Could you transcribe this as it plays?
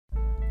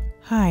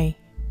Hi,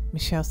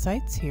 Michelle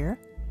Seitz here.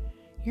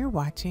 You're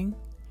watching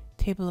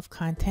Table of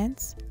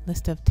Contents,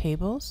 List of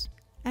Tables,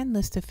 and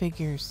List of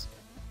Figures.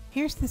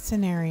 Here's the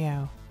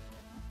scenario.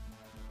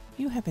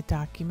 You have a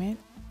document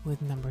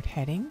with numbered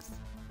headings,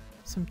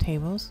 some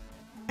tables,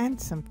 and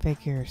some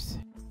figures.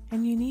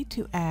 And you need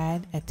to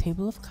add a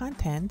table of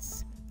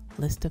contents,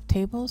 list of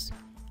tables,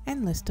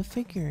 and list of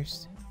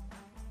figures.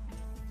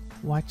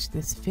 Watch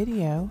this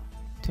video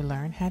to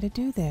learn how to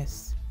do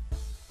this.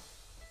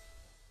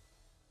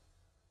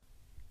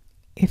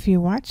 If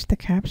you watched the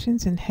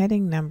captions and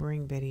heading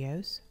numbering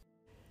videos,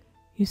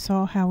 you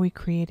saw how we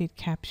created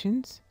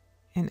captions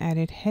and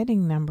added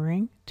heading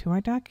numbering to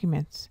our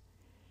documents.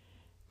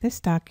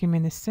 This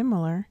document is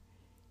similar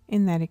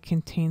in that it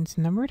contains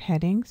numbered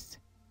headings,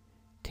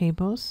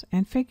 tables,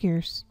 and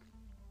figures.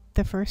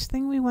 The first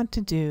thing we want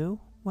to do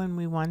when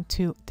we want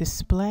to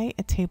display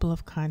a table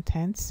of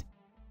contents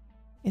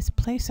is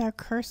place our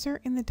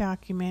cursor in the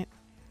document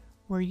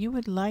where you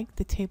would like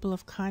the table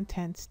of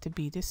contents to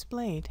be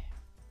displayed.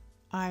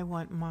 I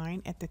want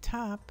mine at the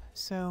top,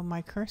 so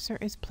my cursor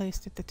is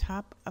placed at the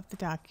top of the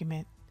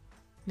document.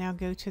 Now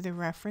go to the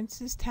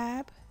References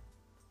tab,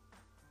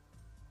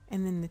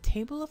 and in the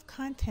Table of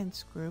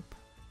Contents group,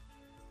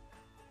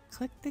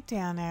 click the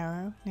down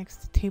arrow next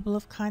to Table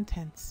of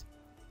Contents.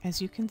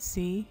 As you can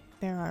see,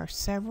 there are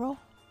several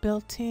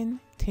built-in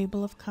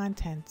Table of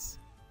Contents.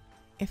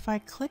 If I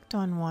clicked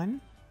on one,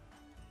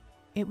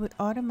 it would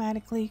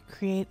automatically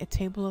create a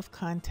table of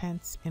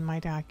contents in my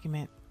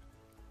document.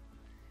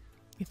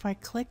 If I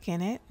click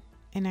in it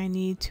and I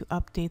need to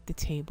update the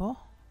table,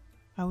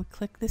 I would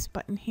click this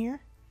button here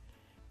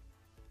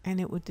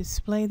and it would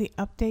display the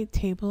Update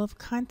Table of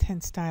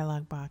Contents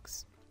dialog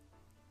box.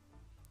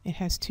 It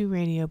has two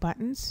radio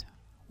buttons,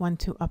 one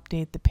to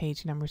update the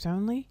page numbers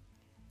only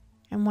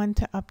and one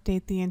to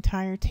update the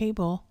entire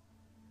table,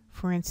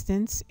 for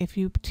instance, if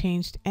you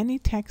changed any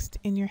text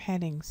in your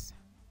headings.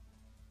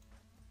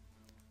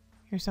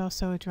 There's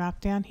also a drop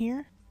down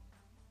here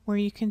where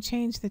you can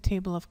change the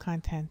table of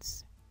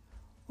contents,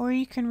 or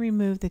you can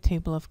remove the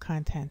table of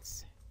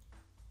contents.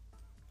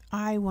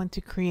 I want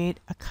to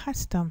create a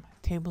custom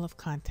table of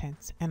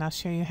contents, and I'll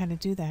show you how to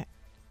do that.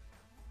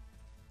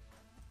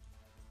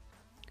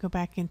 Go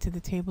back into the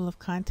table of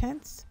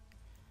contents,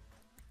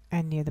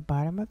 and near the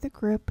bottom of the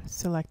group,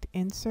 select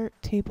Insert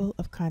Table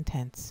of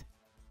Contents.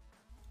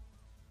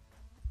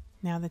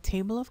 Now the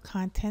Table of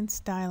Contents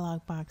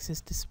dialog box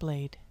is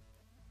displayed.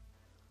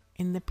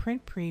 In the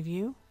print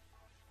preview,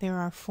 there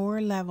are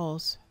 4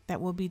 levels that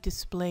will be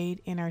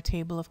displayed in our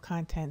table of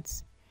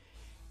contents.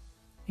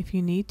 If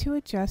you need to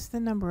adjust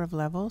the number of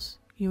levels,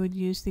 you would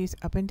use these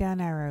up and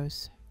down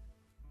arrows.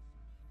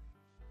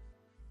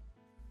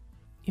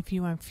 If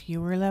you want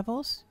fewer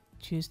levels,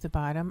 choose the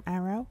bottom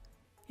arrow.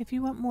 If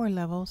you want more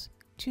levels,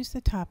 choose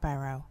the top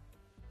arrow.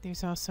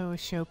 There's also a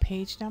Show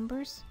Page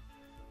Numbers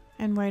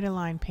and Right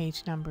Align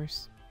Page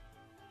Numbers.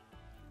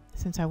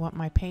 Since I want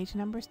my page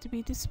numbers to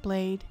be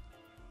displayed,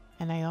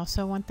 and I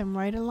also want them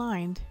right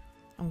aligned,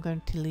 I'm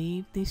going to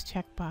leave these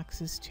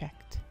checkboxes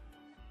checked.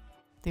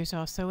 There's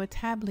also a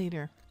tab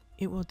leader.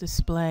 It will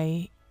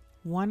display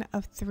one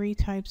of 3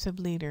 types of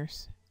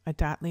leaders: a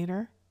dot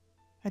leader,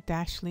 a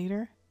dash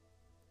leader,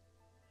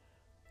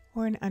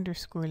 or an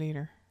underscore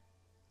leader.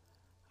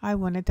 I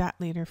want a dot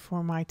leader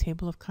for my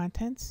table of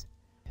contents,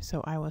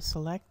 so I will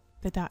select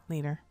the dot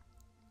leader.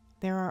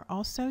 There are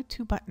also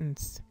 2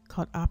 buttons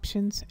called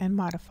Options and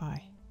Modify.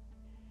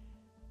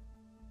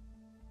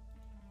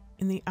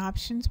 In the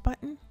Options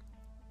button,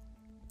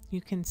 you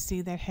can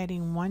see that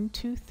heading 1,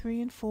 2, 3,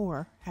 and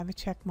 4 have a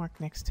check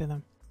mark next to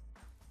them,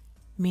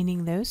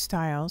 meaning those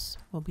styles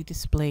will be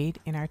displayed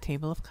in our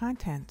table of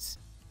contents.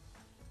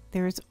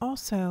 There is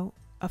also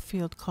a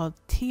field called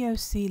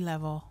TOC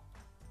level.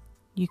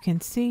 You can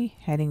see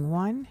heading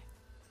 1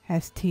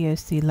 has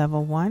TOC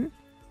level 1,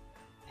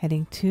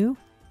 heading 2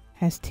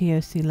 has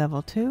TOC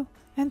level 2,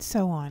 and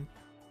so on.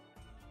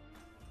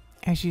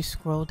 As you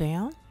scroll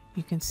down,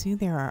 you can see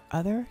there are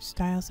other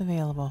styles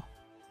available.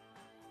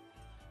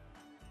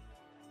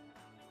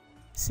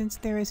 Since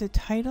there is a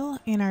title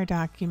in our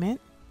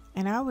document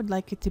and I would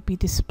like it to be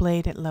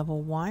displayed at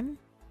level 1,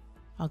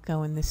 I'll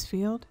go in this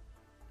field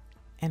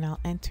and I'll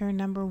enter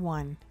number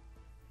 1.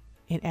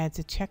 It adds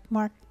a check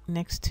mark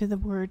next to the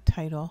word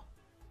title,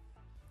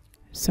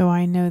 so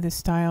I know the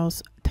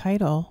style's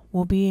title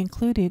will be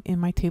included in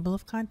my table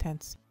of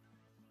contents.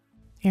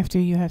 After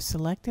you have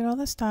selected all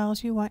the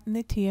styles you want in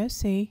the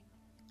TOC,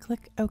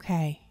 click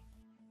OK.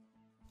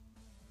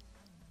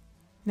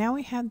 Now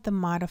we have the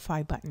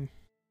Modify button.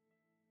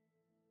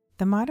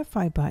 The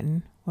Modify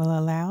button will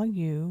allow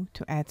you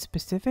to add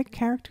specific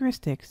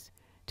characteristics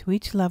to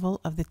each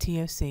level of the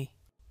TOC.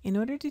 In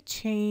order to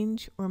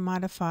change or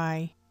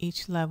modify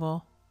each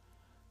level,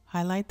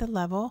 highlight the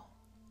level,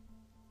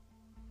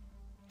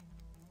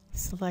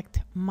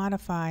 select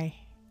Modify.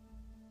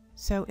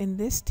 So in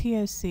this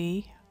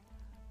TOC,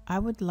 I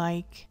would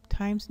like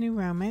Times New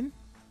Roman.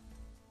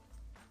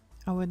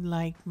 I would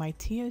like my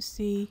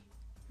TOC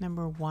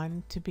number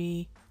 1 to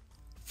be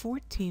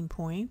 14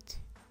 point.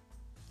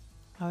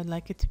 I would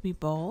like it to be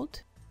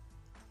bold.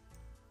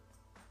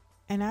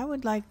 And I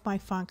would like my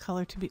font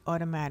color to be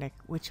automatic,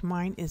 which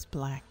mine is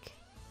black.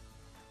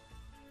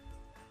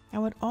 I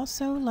would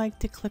also like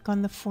to click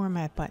on the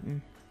Format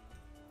button.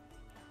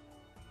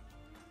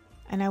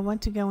 And I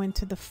want to go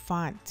into the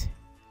font.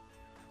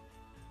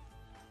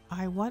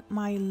 I want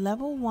my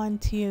level 1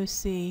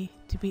 TOC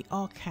to be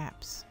all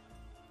caps.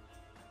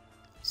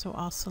 So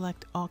I'll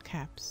select all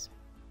caps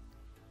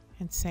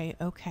and say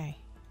OK.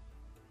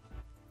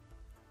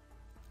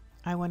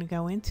 I want to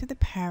go into the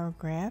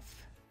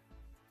paragraph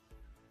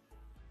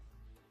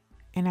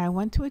and I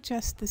want to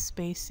adjust the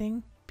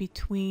spacing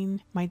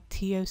between my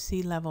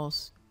TOC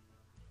levels.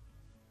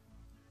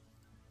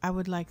 I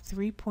would like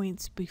 3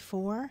 points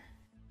before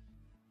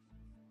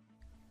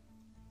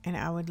and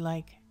I would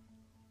like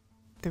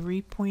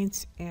 3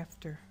 points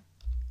after.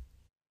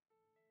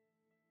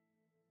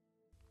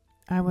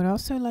 I would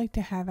also like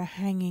to have a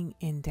hanging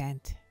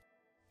indent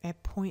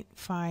at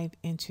 0.5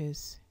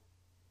 inches,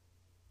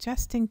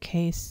 just in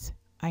case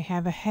I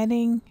have a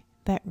heading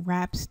that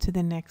wraps to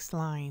the next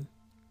line.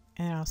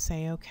 And I'll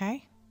say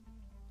OK,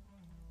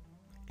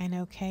 and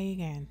OK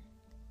again.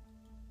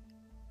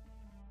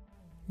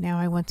 Now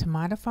I want to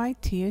modify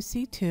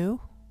TOC2.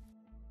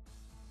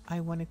 I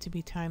want it to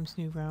be Times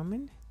New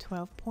Roman,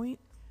 12 point,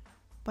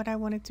 but I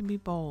want it to be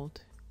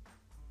bold.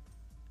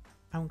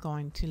 I'm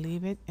going to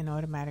leave it in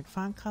automatic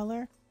font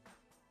color,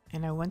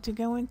 and I want to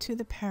go into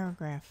the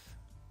paragraph.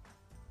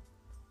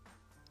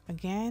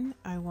 Again,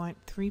 I want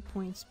 3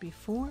 points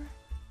before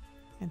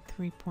and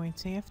 3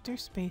 points after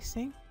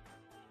spacing.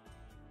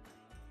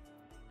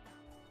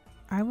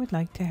 I would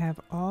like to have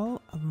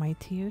all of my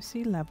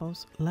TOC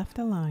levels left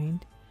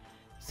aligned,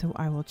 so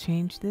I will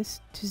change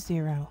this to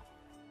 0.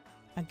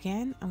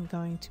 Again, I'm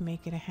going to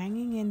make it a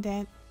hanging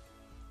indent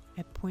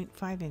at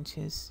 0.5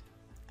 inches,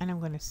 and I'm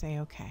going to say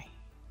OK.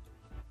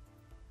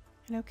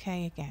 And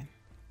OK again.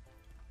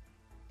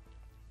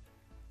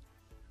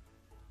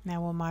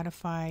 Now we'll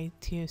modify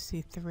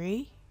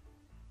TOC3.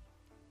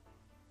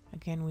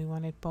 Again, we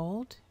want it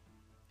bold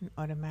and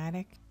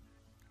automatic.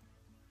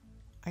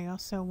 I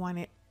also want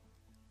it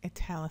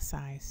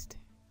italicized.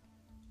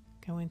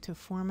 Go into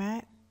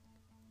Format,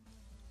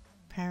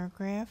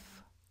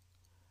 Paragraph.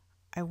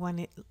 I want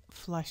it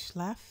flush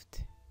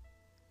left.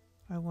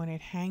 I want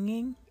it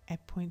hanging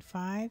at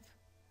 0.5,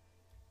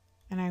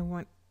 and I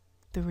want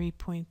 3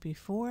 point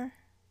before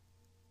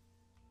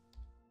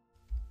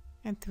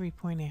and 3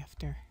 point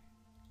after.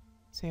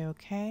 Say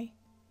OK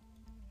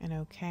and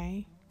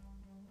OK.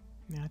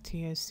 Now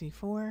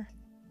TOC4.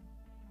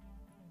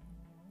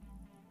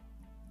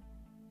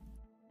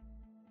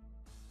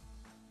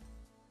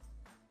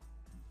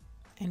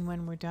 And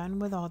when we're done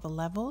with all the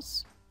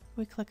levels,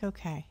 we click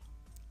OK.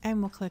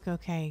 And we'll click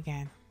OK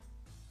again.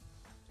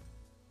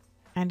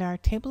 And our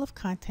table of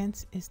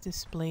contents is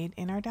displayed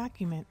in our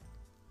document.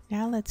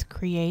 Now let's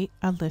create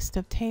a list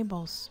of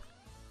tables.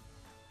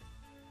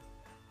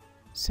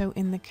 So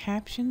in the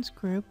Captions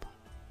group,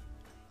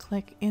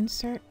 click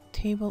Insert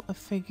Table of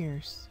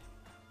Figures.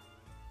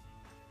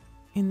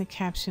 In the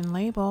caption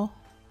label,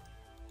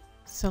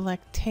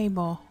 select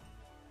Table.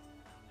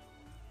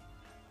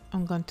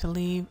 I'm going to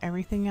leave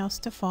everything else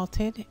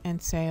defaulted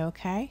and say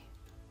OK.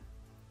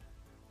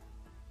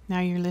 Now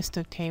your list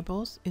of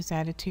tables is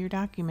added to your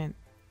document.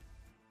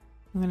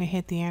 I'm going to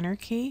hit the Enter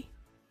key.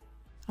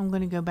 I'm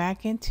going to go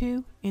back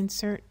into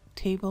Insert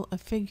Table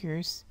of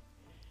Figures,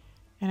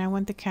 and I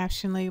want the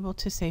caption label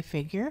to say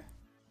Figure,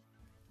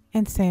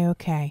 and say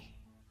OK.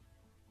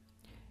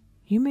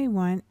 You may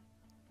want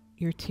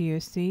your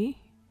TOC,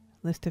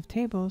 list of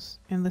tables,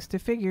 and list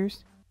of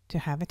figures to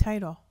have a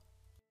title.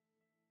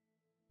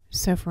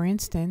 So for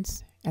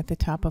instance, at the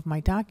top of my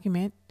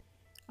document,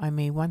 I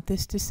may want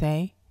this to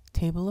say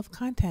Table of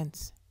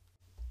Contents.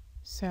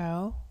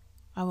 So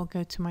I will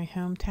go to my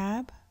Home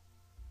tab,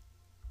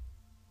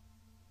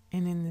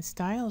 and in the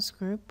Styles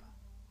group,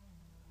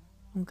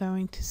 I'm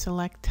going to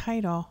select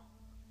Title,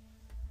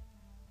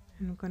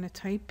 and I'm going to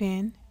type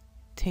in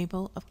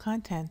Table of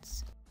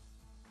Contents.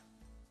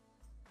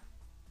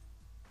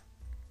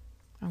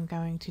 I'm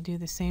going to do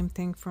the same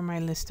thing for my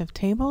list of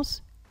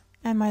tables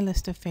and my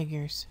list of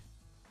figures.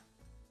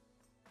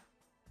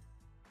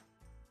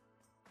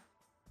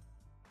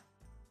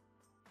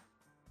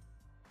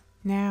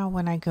 Now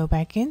when I go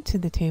back into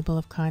the table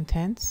of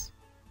contents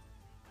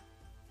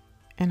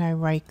and I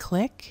right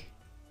click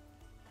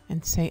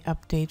and say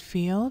Update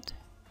Field,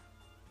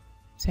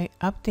 say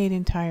Update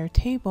Entire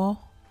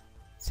Table,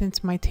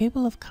 since my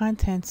table of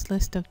contents,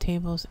 list of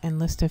tables, and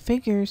list of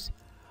figures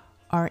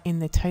are in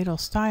the title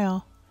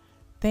style,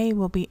 they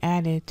will be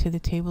added to the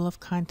table of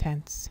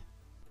contents.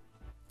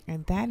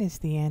 And that is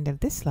the end of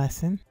this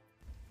lesson.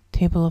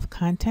 Table of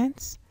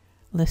contents,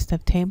 list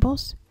of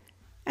tables,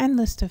 and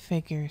list of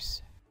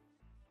figures.